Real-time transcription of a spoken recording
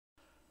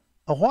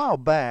A while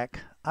back,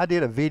 I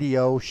did a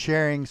video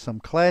sharing some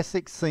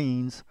classic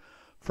scenes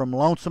from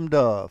Lonesome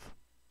Dove.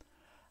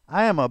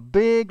 I am a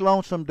big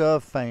Lonesome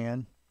Dove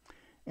fan,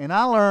 and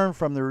I learned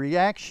from the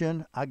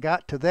reaction I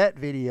got to that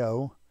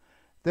video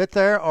that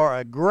there are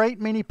a great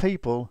many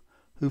people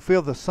who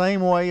feel the same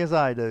way as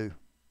I do.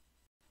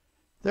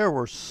 There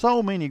were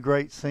so many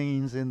great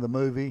scenes in the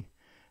movie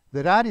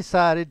that I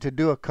decided to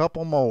do a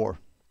couple more.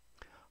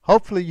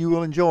 Hopefully you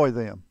will enjoy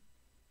them.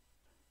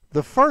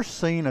 The first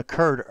scene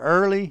occurred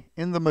early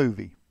in the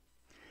movie.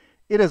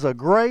 It is a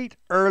great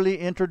early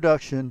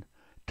introduction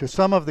to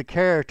some of the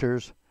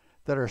characters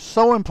that are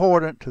so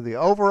important to the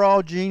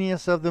overall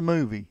genius of the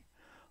movie.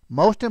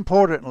 Most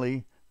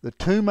importantly, the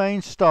two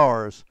main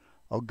stars,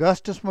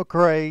 Augustus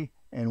McCrae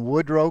and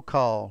Woodrow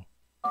Call.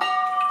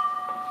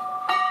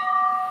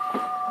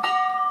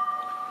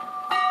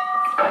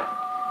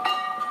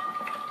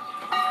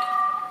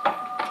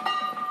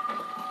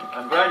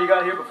 I'm glad you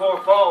got here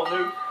before fall,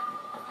 Newt.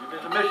 You've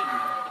been to mission.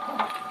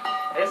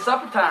 It's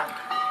supper time.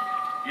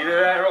 Either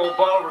that or old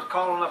Bolivar's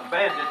calling up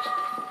bandits.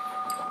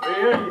 We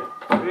hear you.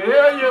 We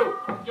hear you.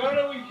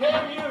 Johnny, we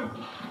hear you.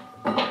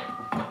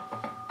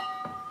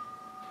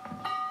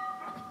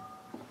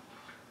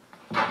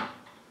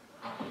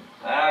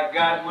 I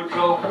got it,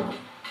 Woodrow.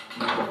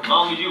 As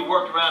long as you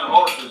worked around the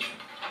horses,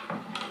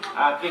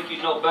 I think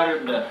you know better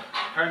than to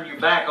turn your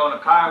back on a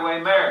Kiowa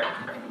mare.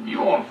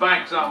 You want to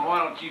think something, why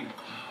don't you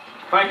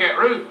crank that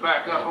roof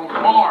back up on the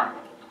barn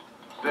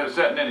instead of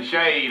sitting in the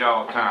shade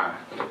all the time?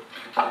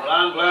 Well,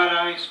 I'm glad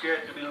I ain't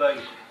scared to be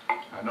lazy.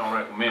 I don't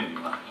recommend you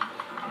much.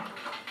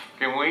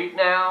 Can we eat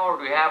now, or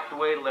do we have to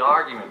wait till the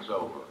argument's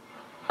over?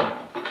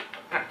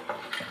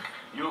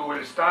 You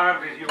will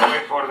starve if you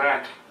wait for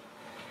that.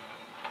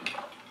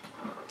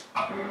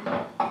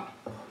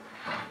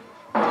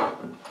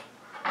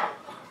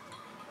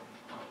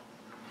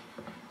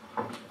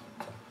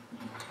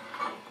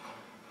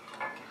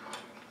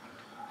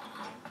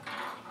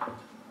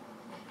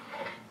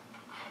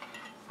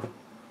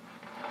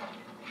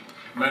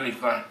 Many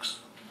thanks.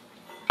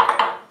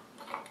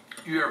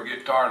 You ever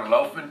get tired of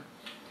loafing?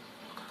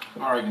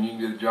 I reckon you can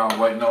get a job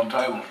waiting on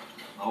tables.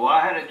 Oh,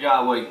 I had a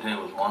job waiting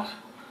tables once.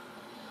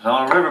 It was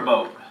on a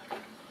riverboat.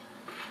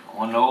 I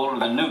wasn't no older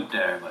than Newt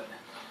there, but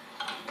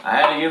I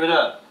had to give it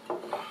up.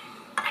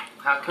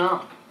 How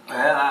come?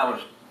 Well, I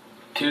was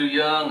too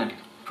young and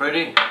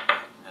pretty,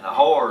 and a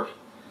whore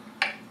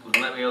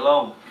wouldn't let me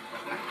alone.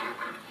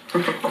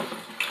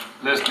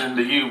 Listening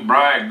to you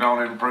brag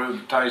don't improve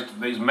the taste of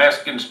these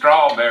Mexican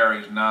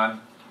strawberries none.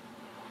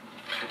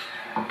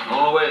 The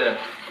only way to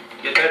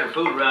get better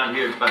food around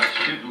here is by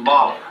shooting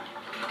Bolivar.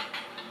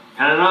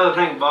 And another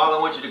thing, Ball, I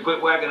want you to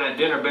quit whacking that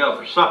dinner bell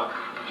for supper.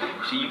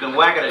 See, you can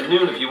whack it at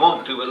noon if you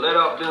want to, but let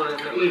off doing it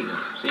in the evening.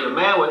 See, a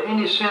man with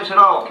any sense at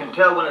all can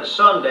tell when it's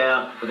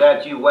sundown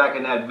without you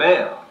whacking that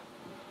bell.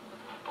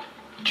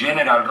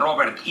 General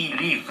Robert E.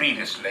 Lee freed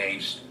the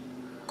slaves.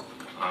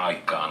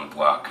 I can't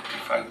walk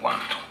if I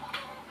want to.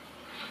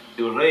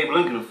 It was Abe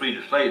Lincoln who freed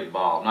the slaves,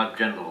 Ball, not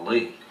General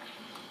Lee.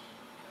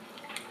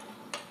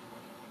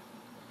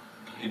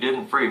 He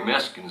didn't free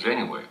Mexicans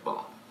anyway,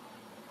 Bob.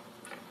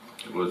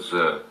 It was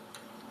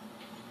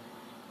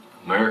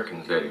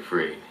Americans that he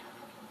freed.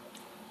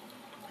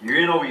 You're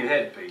in over your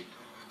head, Pete.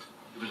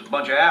 It was a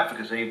bunch of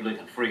Africans Abe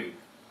Lincoln freed.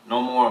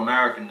 No more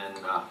American than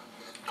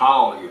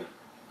Call here.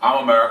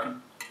 I'm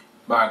American,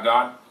 by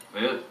God.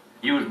 Well,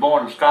 you was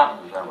born in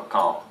Scotland, as I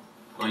recall.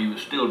 Well, you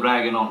was still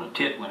dragging on the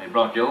tit when they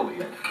brought you over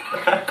here.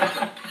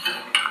 I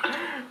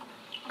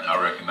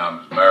reckon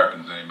I'm as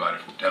American as anybody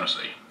from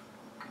Tennessee.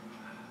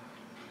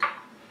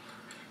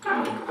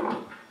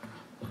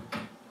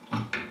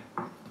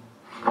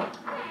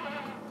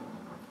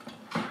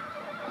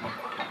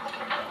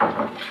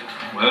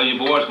 Well, you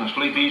boys can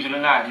sleep easy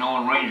tonight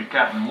knowing Ranger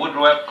Captain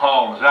Woodrow F.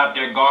 Call is out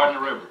there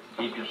guarding the river.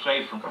 Keep you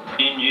safe from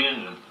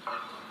Indians and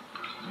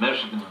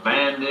Mexican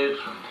bandits.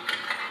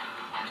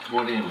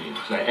 What Indians?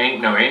 There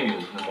ain't no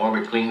Indians no more.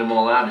 We cleaned them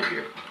all out of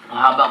here. Well,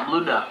 how about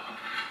Blue Duck?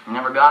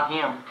 Never got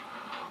him.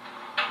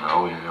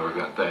 No, we never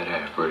got that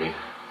half pretty.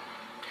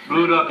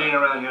 Blue Duck ain't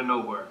around here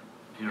nowhere.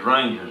 He's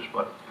Rangers,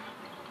 but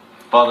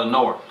farther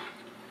north.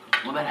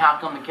 Well, then how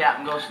come the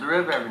captain goes to the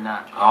river every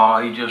night?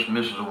 Oh, he just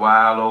misses the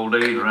wild old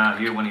days around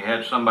here when he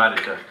had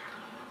somebody to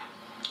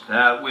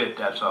outwit,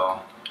 that's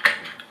all.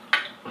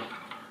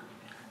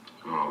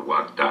 I'll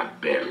walk that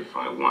bell if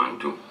I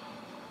want to.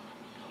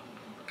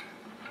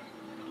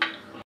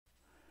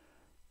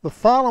 The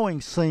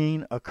following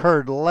scene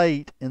occurred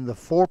late in the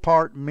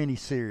four-part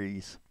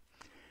miniseries.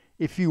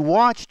 If you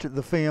watched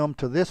the film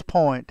to this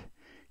point,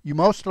 you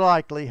most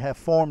likely have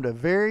formed a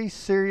very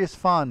serious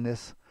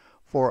fondness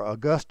for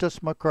Augustus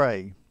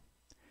McCrae.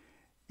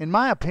 In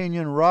my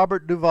opinion,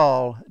 Robert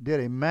Duvall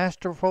did a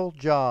masterful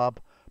job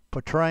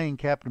portraying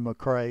Captain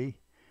McCrae,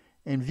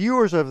 and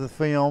viewers of the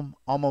film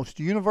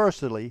almost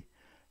universally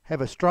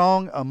have a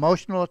strong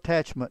emotional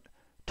attachment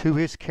to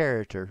his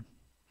character.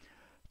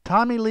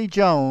 Tommy Lee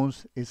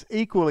Jones is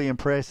equally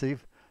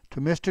impressive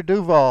to Mr.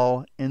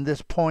 Duvall in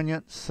this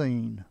poignant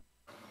scene.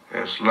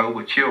 That's slow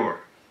but sure.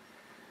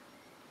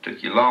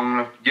 Took you long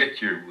enough to get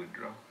here,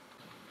 Woodrow.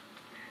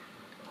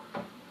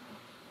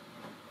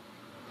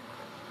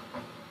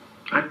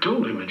 I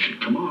told him it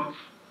should come off.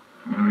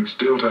 I can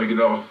still take it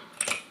off.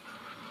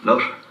 No,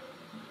 sir.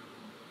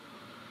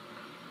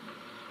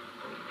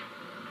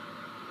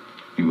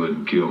 You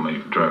wouldn't kill me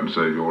for trying to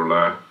save your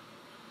life.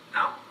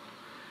 No.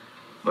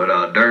 But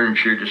I'll darn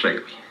sure to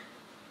save you.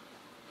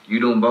 You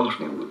don't boss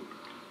me, Wood.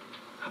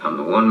 I'm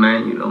the one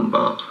man you don't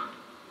boss.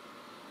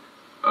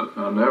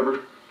 I never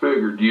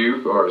figured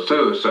you for a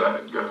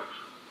suicide, Gus.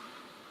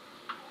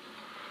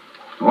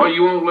 What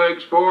you want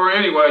legs for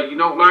anyway? You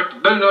don't like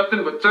to do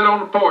nothing but sit on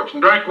the porch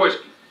and drink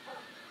whiskey.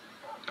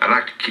 I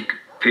like to kick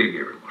a pig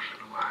every once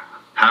in a while.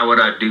 How would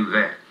I do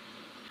that?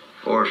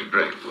 Pour us a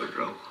drink,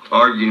 Woodrow.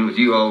 Arguing with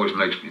you always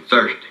makes me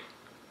thirsty.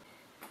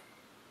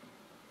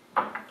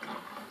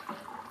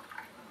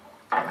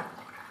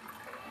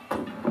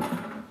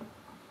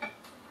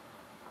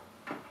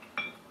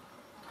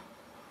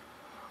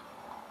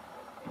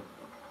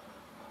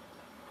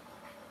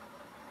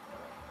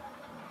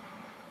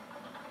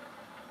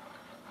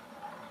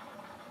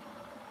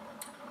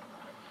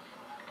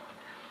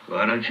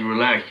 Why don't you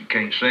relax? You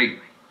can't save me.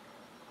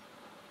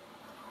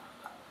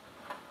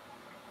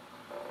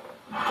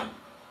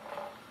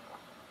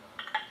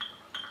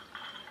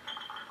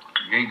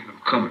 You ain't gonna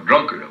become a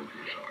drunkard over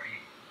this, are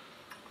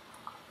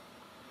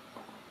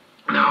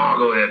you? No, I'll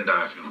go ahead and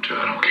die if you want to.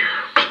 I don't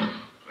care.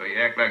 So you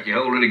act like you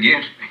hold it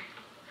against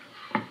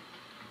me.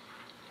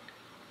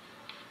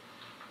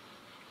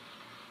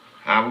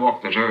 I've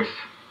walked this earth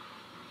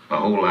my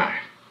whole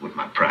life with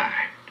my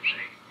pride,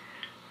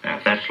 see. Now,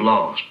 if that's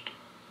lost,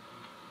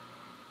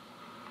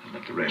 then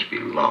let the rest be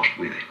lost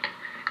with it.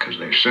 Because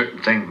there's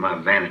certain things my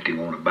vanity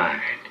won't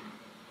abide.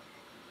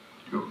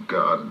 Your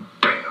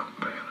goddamn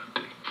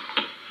vanity.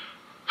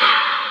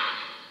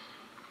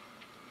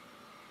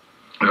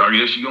 Well, I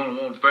guess you're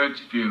gonna want a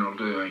fancy funeral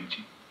too, ain't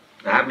you?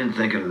 I've been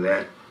thinking of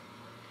that.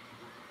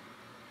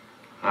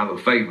 I have a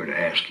favor to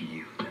ask of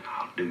you, and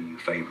I'll do you a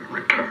favor in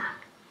return.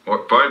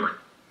 What favor?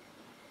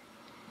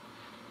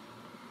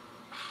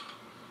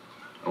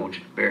 I want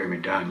you to bury me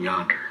down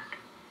yonder,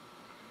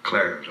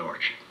 Clara's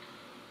orchard.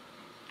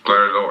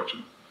 Clara's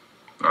orchard.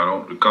 I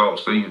don't recall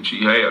seeing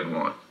she had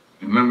one.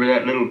 You remember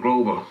that little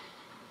grove of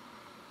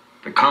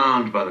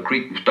pecans by the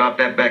creek we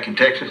stopped at back in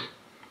Texas?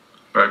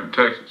 Back in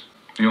Texas?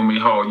 You want me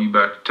to haul you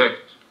back to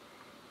Texas?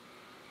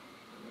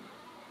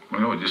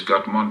 Well, we just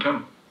got to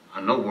Montana.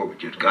 I know where we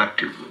just got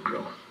to,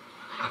 Woodrow.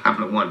 I'm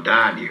the one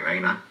dying here,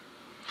 ain't I?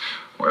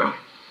 Well,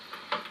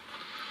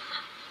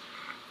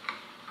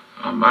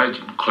 I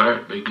imagine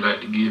Clara'd be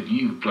glad to give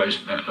you a place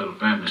in that little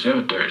family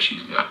cemetery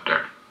she's got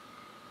there.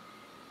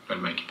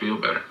 That'd make you feel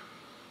better.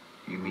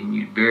 You mean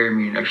you'd bury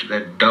me next to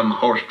that dumb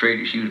horse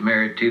trader she was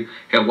married to?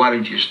 Hell, why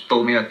didn't you just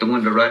throw me out the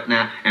window right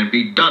now and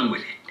be done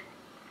with it?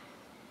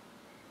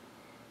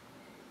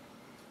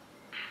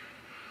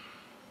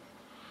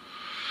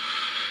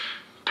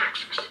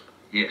 Texas.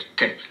 Yes,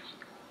 Texas.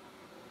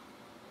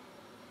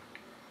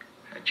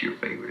 That's your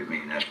favor to me,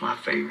 and that's my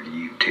favor to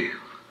you, too.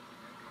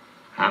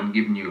 I'm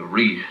giving you a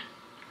reason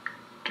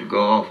to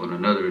go off on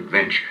another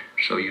adventure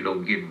so you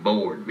don't get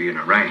bored being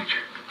a rancher,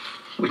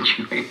 which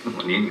you ain't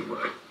one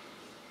anyway.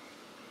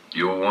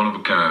 You're one of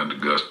a kind,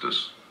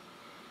 Augustus.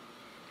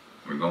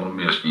 We're gonna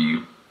miss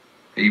you.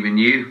 Even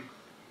you?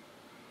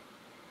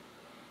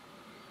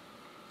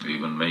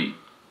 Even me.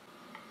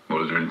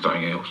 Well, is there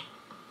anything else?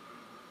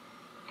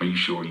 Are you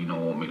sure you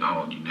don't want me to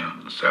haul you down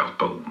to the South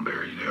Pole and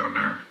bury you down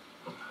there?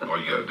 All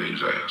you gotta do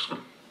is ask.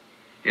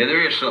 Yeah,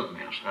 there is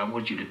something else. I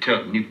want you to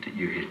tell Newt that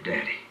you're his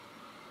daddy.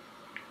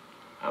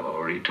 I've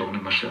already told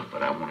him myself,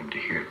 but I want him to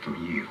hear it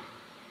from you.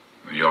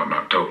 You ought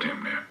not told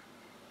him that.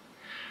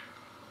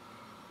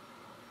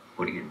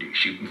 What are you gonna do,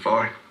 shoot me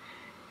for it?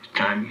 It's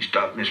time you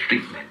stop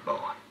mistreating that boy.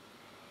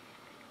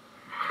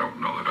 I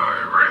don't know that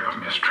I ever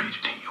have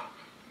mistreated him.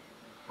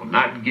 Well,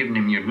 not giving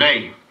him your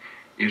name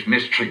is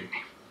mistreating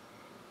him.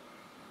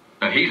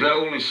 Now, he's the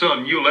only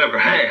son you'll ever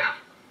have.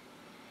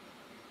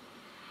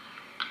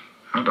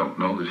 I don't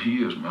know that he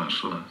is my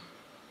son.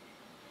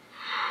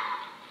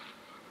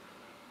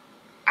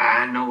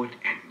 I know it,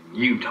 and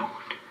you don't.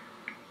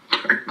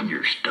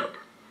 You're stubborn.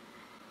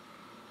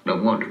 No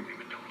wonder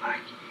women don't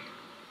like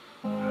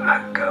you.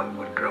 I got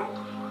Woodrow.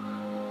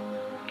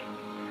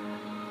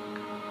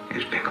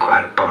 It's been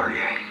quite a party,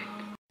 ain't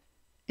it?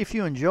 If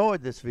you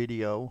enjoyed this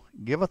video,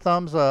 give a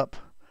thumbs up,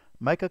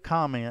 make a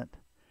comment,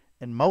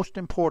 and most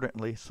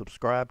importantly,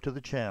 subscribe to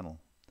the channel.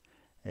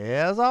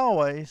 As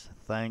always,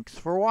 thanks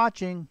for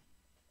watching.